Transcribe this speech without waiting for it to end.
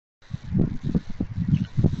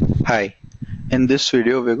Hi, in this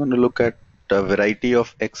video we're going to look at a variety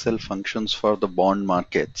of Excel functions for the bond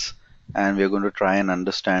markets, and we're going to try and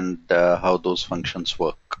understand how those functions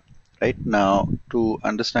work. Right now, to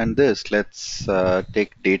understand this, let's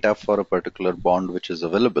take data for a particular bond which is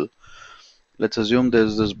available. Let's assume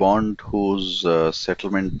there's this bond whose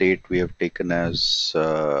settlement date we have taken as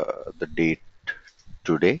the date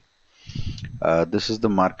today. This is the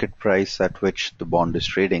market price at which the bond is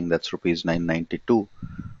trading, that's rupees 992.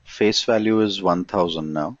 Face value is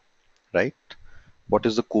 1000 now, right? What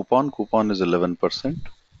is the coupon? Coupon is 11%,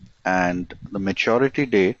 and the maturity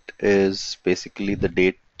date is basically the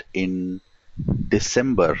date in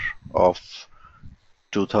December of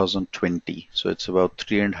 2020. So it's about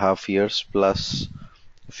 3.5 years plus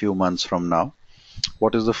a few months from now.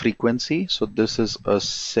 What is the frequency? So this is a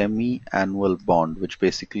semi-annual bond, which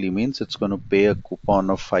basically means it's going to pay a coupon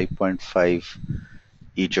of 5.5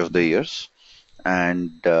 each of the years,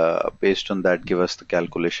 and based on that give us the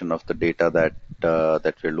calculation of the data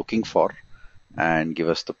that we're looking for and give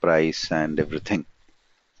us the price and everything.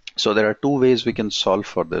 So there are two ways we can solve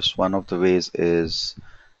for this. One of the ways is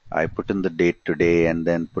I put in the date today and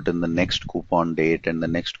then put in the next coupon date and the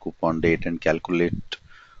next coupon date and calculate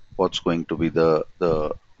what's going to be the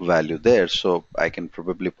value there. So I can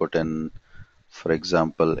probably put in, for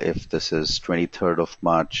example, if this is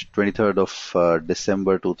 23rd of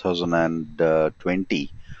December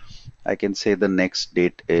 2020, I can say the next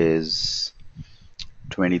date is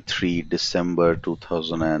 23 December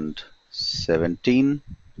 2017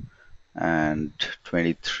 and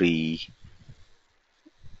 23,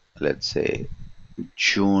 let's say,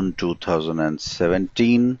 June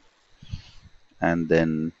 2017, and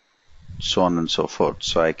then so on and so forth.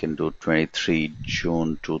 So I can do 23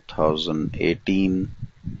 June 2018.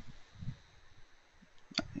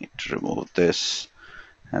 I need to remove this.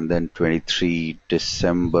 And then 23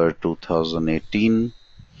 December 2018,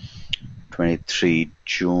 23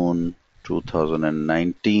 June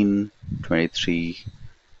 2019, 23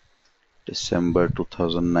 December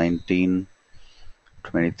 2019,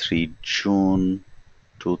 23 June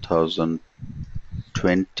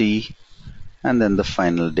 2020, and then the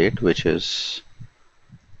final date, which is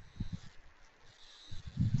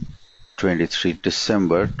 23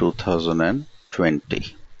 December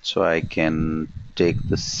 2020. So I can take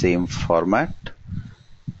the same format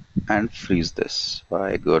and freeze this. So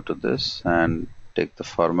I go to this and take the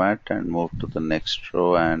format and move to the next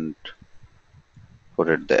row and put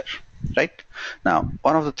it there. Right now,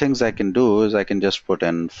 one of the things I can do is I can just put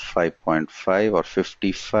in 5.5 or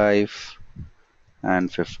 55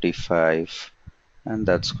 and 55, and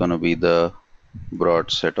that's going to be the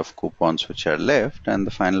broad set of coupons which are left, and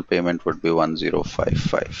the final payment would be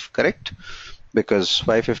 1055, correct? Because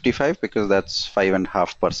 555, because that's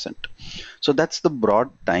 5.5%. So that's the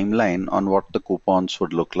broad timeline on what the coupons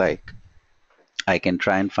would look like. I can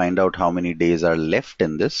try and find out how many days are left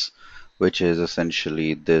in this, which is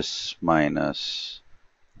essentially this minus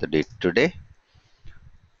the date today,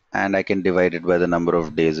 and I can divide it by the number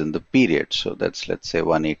of days in the period. So that's, let's say,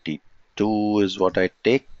 182 is what I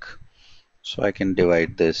take. So I can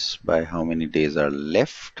divide this by how many days are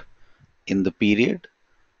left in the period,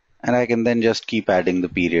 and I can then just keep adding the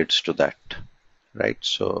periods to that, right?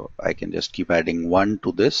 So I can just keep adding 1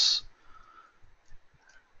 to this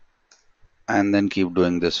and then keep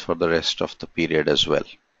doing this for the rest of the period as well,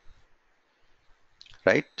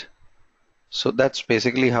 right? So that's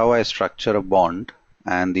basically how I structure a bond,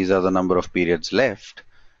 and these are the number of periods left,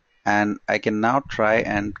 and I can now try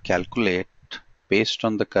and calculate based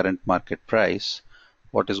on the current market price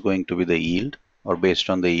what is going to be the yield, or based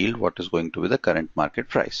on the yield what is going to be the current market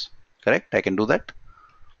price. Correct? I can do that.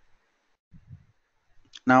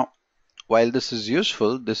 Now, while this is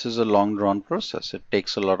useful, this is a long drawn process. It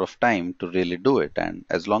takes a lot of time to really do it, and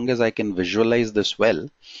as long as I can visualize this well,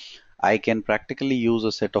 I can practically use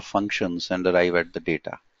a set of functions and arrive at the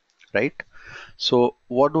data, right? So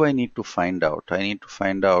what do I need to find out? I need to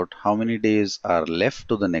find out how many days are left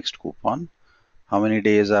to the next coupon, how many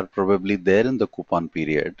days are probably there in the coupon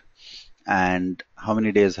period, and how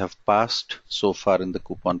many days have passed so far in the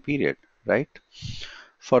coupon period, right?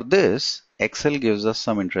 For this, Excel gives us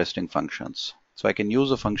some interesting functions. So I can use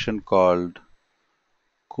a function called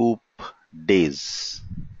coup days,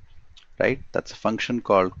 right? That's a function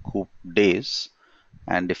called coup days.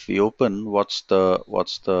 And if we open, what's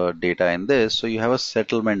the data in this? So you have a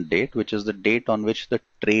settlement date, which is the date on which the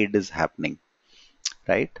trade is happening,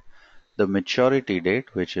 right? The maturity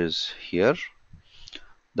date, which is here,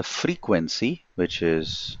 the frequency, which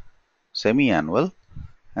is semi-annual,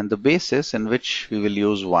 and the basis in which we will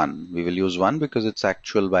use 1. We will use 1 because it's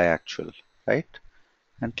actual by actual, right?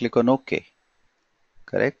 and click on OK.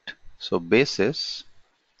 Correct? So basis,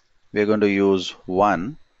 we're going to use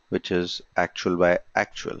 1, which is actual by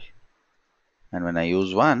actual. And when I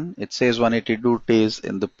use 1, it says 182 days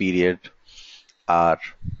in the period are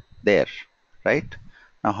there, right?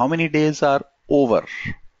 Now, how many days are over?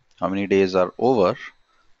 How many days are over?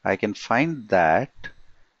 I can find that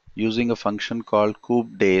using a function called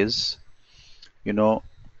coop days, you know,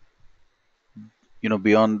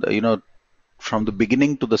 beyond, from the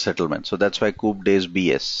beginning to the settlement. So that's why coop days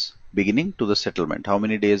BS, beginning to the settlement. How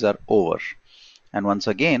many days are over? And once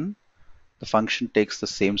again, the function takes the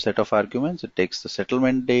same set of arguments. It takes the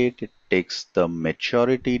settlement date, it takes the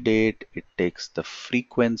maturity date, it takes the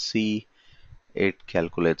frequency, it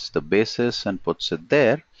calculates the basis and puts it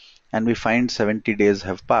there, and we find 70 days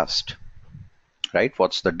have passed, right?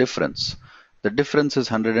 What's the difference? The difference is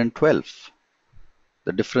 112.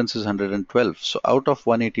 The difference is 112. So out of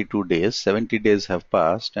 182 days, 70 days have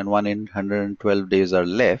passed and 112 days are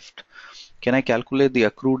left. Can I calculate the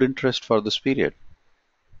accrued interest for this period?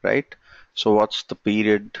 Right? So what's the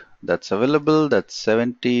period that's available? That's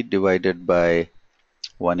 70 divided by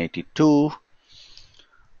 182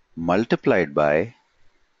 multiplied by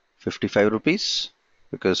 55 rupees,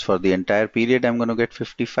 because for the entire period I'm going to get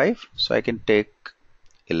 55. So I can take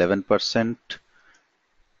 11%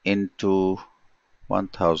 into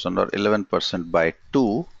 1000, or 11% by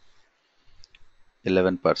 2,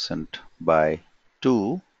 11% by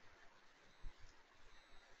 2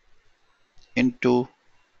 into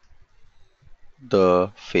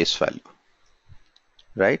the face value,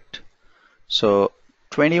 right? So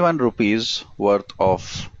 21 rupees worth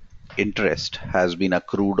of interest has been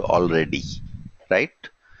accrued already, right?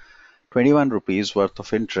 21 rupees worth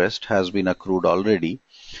of interest has been accrued already,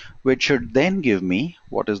 which should then give me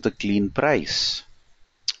what is the clean price.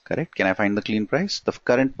 Correct? Can I find the clean price? The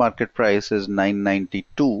current market price is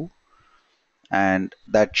 992, and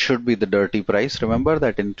that should be the dirty price. Remember,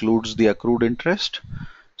 that includes the accrued interest.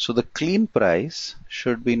 So the clean price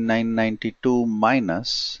should be 992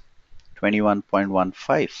 minus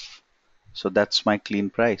 21.15. So that's my clean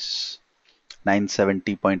price.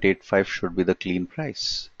 970.85 should be the clean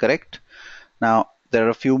price. Correct? Now, there are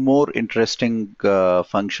a few more interesting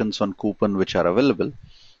functions on coupon which are available,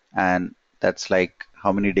 and that's like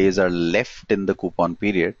how many days are left in the coupon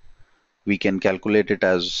period. We can calculate it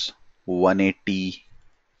as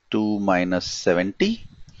 182 minus 70,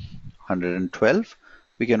 112.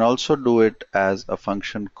 We can also do it as a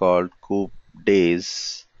function called coop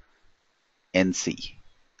days NC,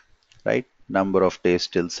 right? Number of days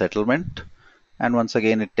till settlement. And once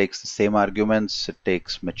again, it takes the same arguments. It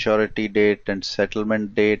takes maturity date and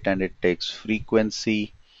settlement date, and it takes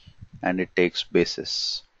frequency, and it takes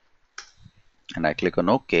basis. And I click on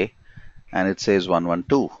OK, and it says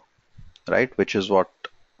 112, right? Which is what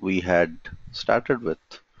we had started with.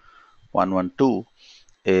 112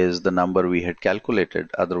 is the number we had calculated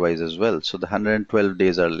otherwise as well. So the 112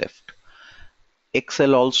 days are left.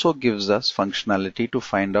 Excel also gives us functionality to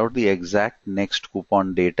find out the exact next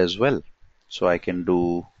coupon date as well. So I can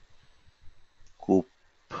do coop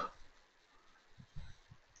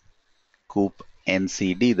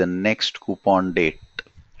NCD, the next coupon date,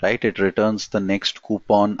 right? It returns the next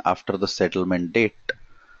coupon after the settlement date.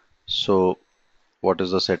 So what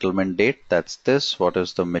is the settlement date? That's this. What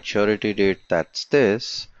is the maturity date? That's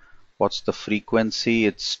this. What's the frequency?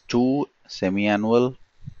 It's 2, semi-annual.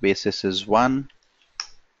 Basis is 1.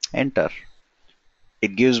 Enter.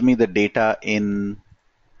 It gives me the data in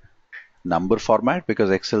number format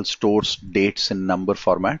because Excel stores dates in number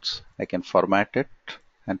formats. I can format it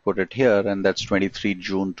and put it here, and that's 23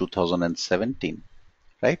 June 2017,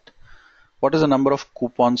 right? What is the number of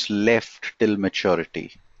coupons left till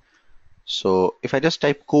maturity? So if I just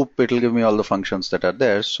type coop, it will give me all the functions that are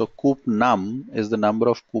there. So coop num is the number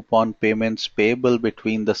of coupon payments payable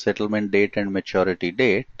between the settlement date and maturity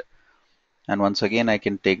date. And once again, I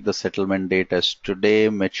can take the settlement date as today,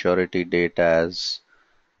 maturity date as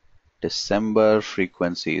December,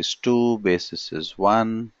 frequency is 2, basis is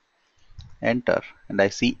 1, enter. And I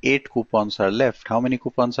see 8 coupons are left. How many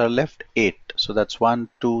coupons are left? 8. So that's 1,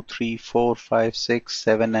 2, 3, 4, 5, 6,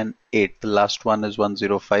 7, and 8. The last one is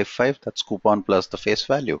 1055. That's coupon plus the face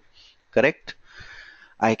value. Correct?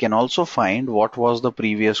 I can also find what was the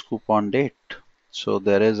previous coupon date. So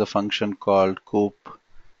there is a function called coop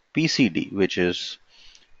PCD, which is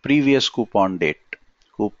previous coupon date.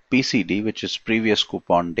 Coop PCD, which is previous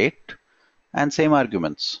coupon date, and same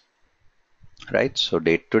arguments, right? So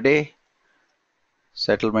date today,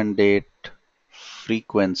 settlement date,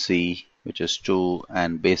 frequency, which is 2,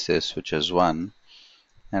 and basis, which is 1,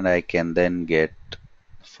 and I can then get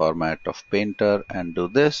format of Painter and do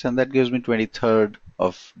this, and that gives me 23rd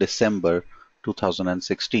of December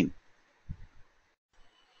 2016.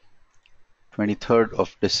 23rd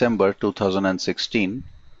of December 2016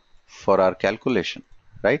 for our calculation,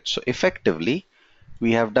 right? So effectively,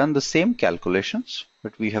 we have done the same calculations,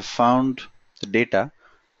 but we have found the data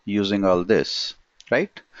using all this,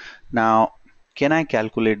 right? Now, can I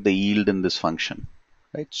calculate the yield in this function?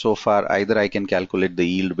 Right. So far, either I can calculate the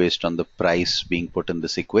yield based on the price being put in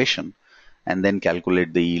this equation, and then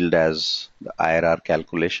calculate the yield as the IRR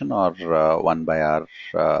calculation, or 1 by R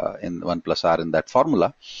in 1 plus R in that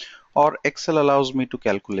formula, or Excel allows me to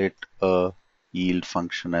calculate a yield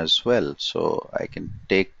function as well. So I can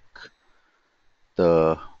take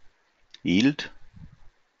the yield,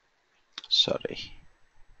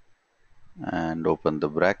 and open the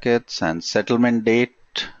brackets, and settlement date,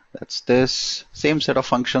 that's this. Same set of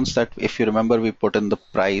functions that, if you remember, we put in the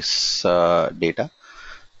price data.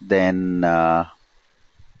 Then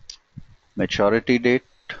maturity date,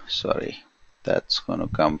 that's going to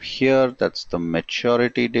come here. That's the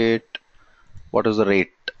maturity date. What is the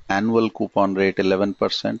rate? Annual coupon rate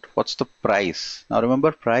 11%. What's the price? Now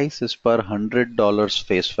remember, price is per $100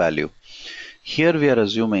 face value. Here we are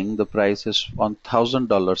assuming the price is on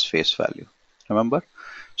 $1,000 face value. Remember?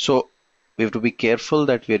 So we have to be careful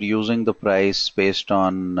that we are using the price based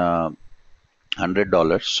on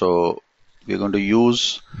 $100. So we're going to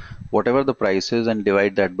use whatever the price is and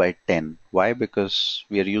divide that by 10. Why? Because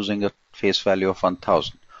we are using a face value of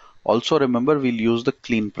 1,000. Also remember, we'll use the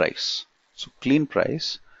clean price. So clean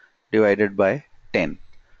price divided by 10.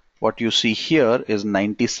 What you see here is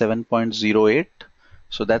 97.08.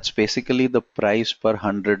 So that's basically the price per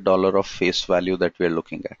 $100 of face value that we're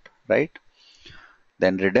looking at, right?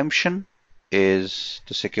 Then redemption is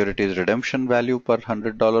the security's redemption value per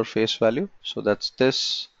 $100 face value. So that's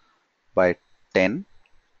this by 10,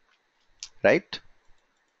 right?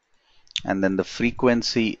 And then the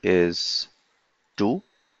frequency is 2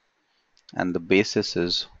 and the basis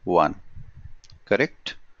is 1,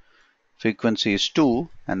 correct? Frequency is 2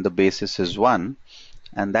 and the basis is 1,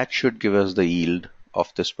 and that should give us the yield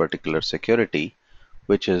of this particular security,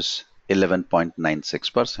 which is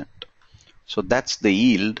 11.96%. So that's the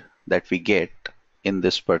yield that we get in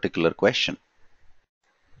this particular question.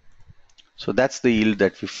 So that's the yield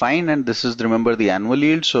that we find, and this is, remember, the annual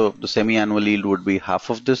yield. So the semi-annual yield would be half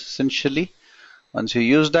of this essentially. Once you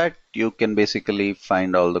use that, you can basically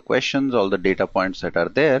find all the questions, all the data points that are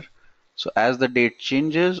there. So as the date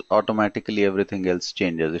changes, automatically everything else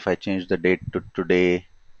changes. If I change the date to today,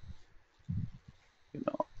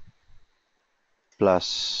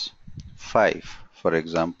 plus 5, for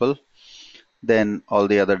example, then all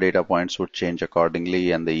the other data points would change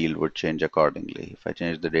accordingly and the yield would change accordingly. If I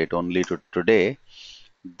change the date only to today,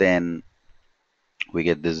 then we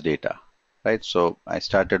get this data, right? So I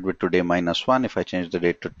started with today minus 1. If I change the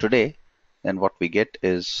date to today, then what we get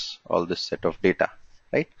is all this set of data,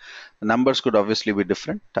 right? The numbers could obviously be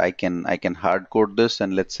different. I can hard code this,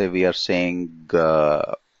 and let's say we are saying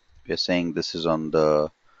this is on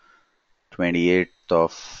the 28th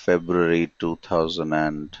of February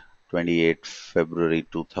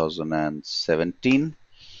 2017,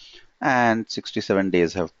 and 67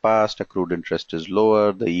 days have passed. Accrued interest is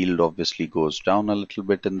lower. The yield obviously goes down a little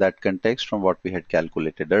bit in that context from what we had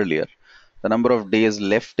calculated earlier. The number of days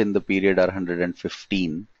left in the period are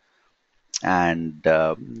 115, and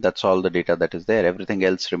that's all the data that is there. Everything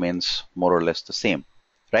else remains more or less the same,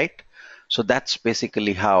 right? So that's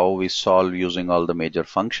basically how we solve using all the major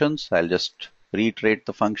functions. I'll just reiterate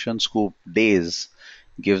the function. Scoop days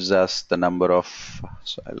gives us the number of,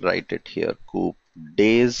 so I'll write it here, coop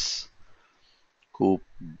days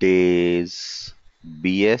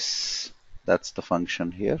BS, that's the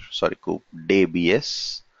function here. Coop day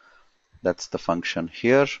BS, that's the function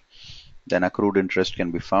here. Then accrued interest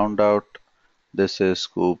can be found out. This is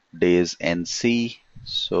scoop days NC.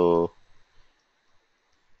 So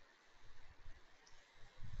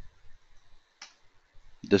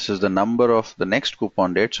this is the number of the next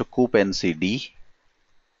coupon date, so coop NCD.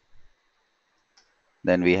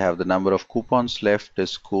 Then we have the number of coupons left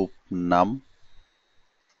is coop num,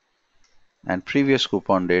 and previous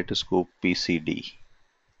coupon date is coop PCD,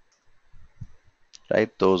 right?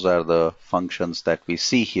 Those are the functions that we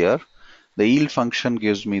see here. The yield function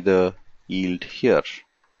gives me the yield here.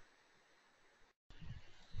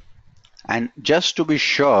 And just to be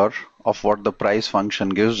sure of what the price function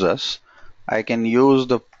gives us, I can use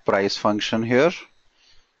the price function here,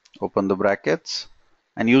 open the brackets,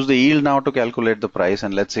 and use the yield now to calculate the price,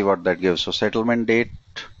 and let's see what that gives. So settlement date,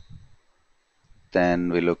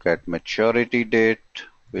 then we look at maturity date,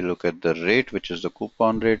 We look at the rate, which is the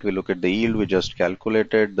coupon rate. We look at the yield we just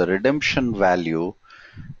calculated. The redemption value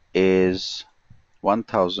is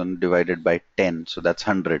 1000 divided by 10, so that's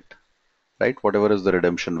 100, right? Whatever is the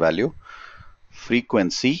redemption value.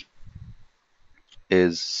 Frequency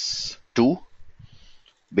is 2,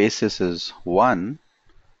 basis is 1,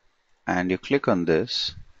 and you click on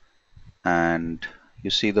this and you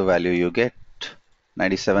see the value you get,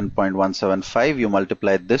 97.175. You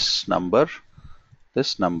multiply this number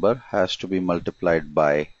has to be multiplied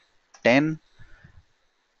by 10,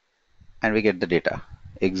 and we get the data,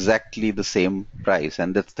 exactly the same price,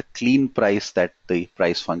 and that's the clean price that the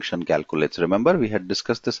price function calculates. Remember, we had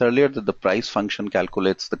discussed this earlier, that the price function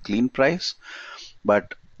calculates the clean price,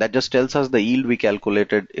 but that just tells us the yield we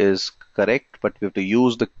calculated is correct, but we have to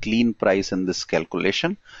use the clean price in this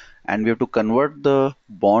calculation, and we have to convert the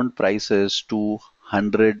bond prices to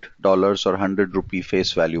 $100 or 100 rupee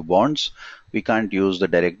face value bonds. We can't use the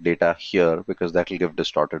direct data here because that will give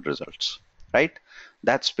distorted results, right?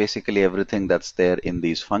 That's basically everything that's there in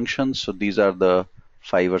these functions. So these are the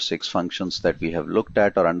 5 or 6 functions that we have looked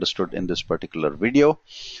at or understood in this particular video.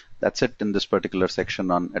 That's it in this particular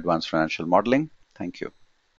section on advanced financial modeling. Thank you.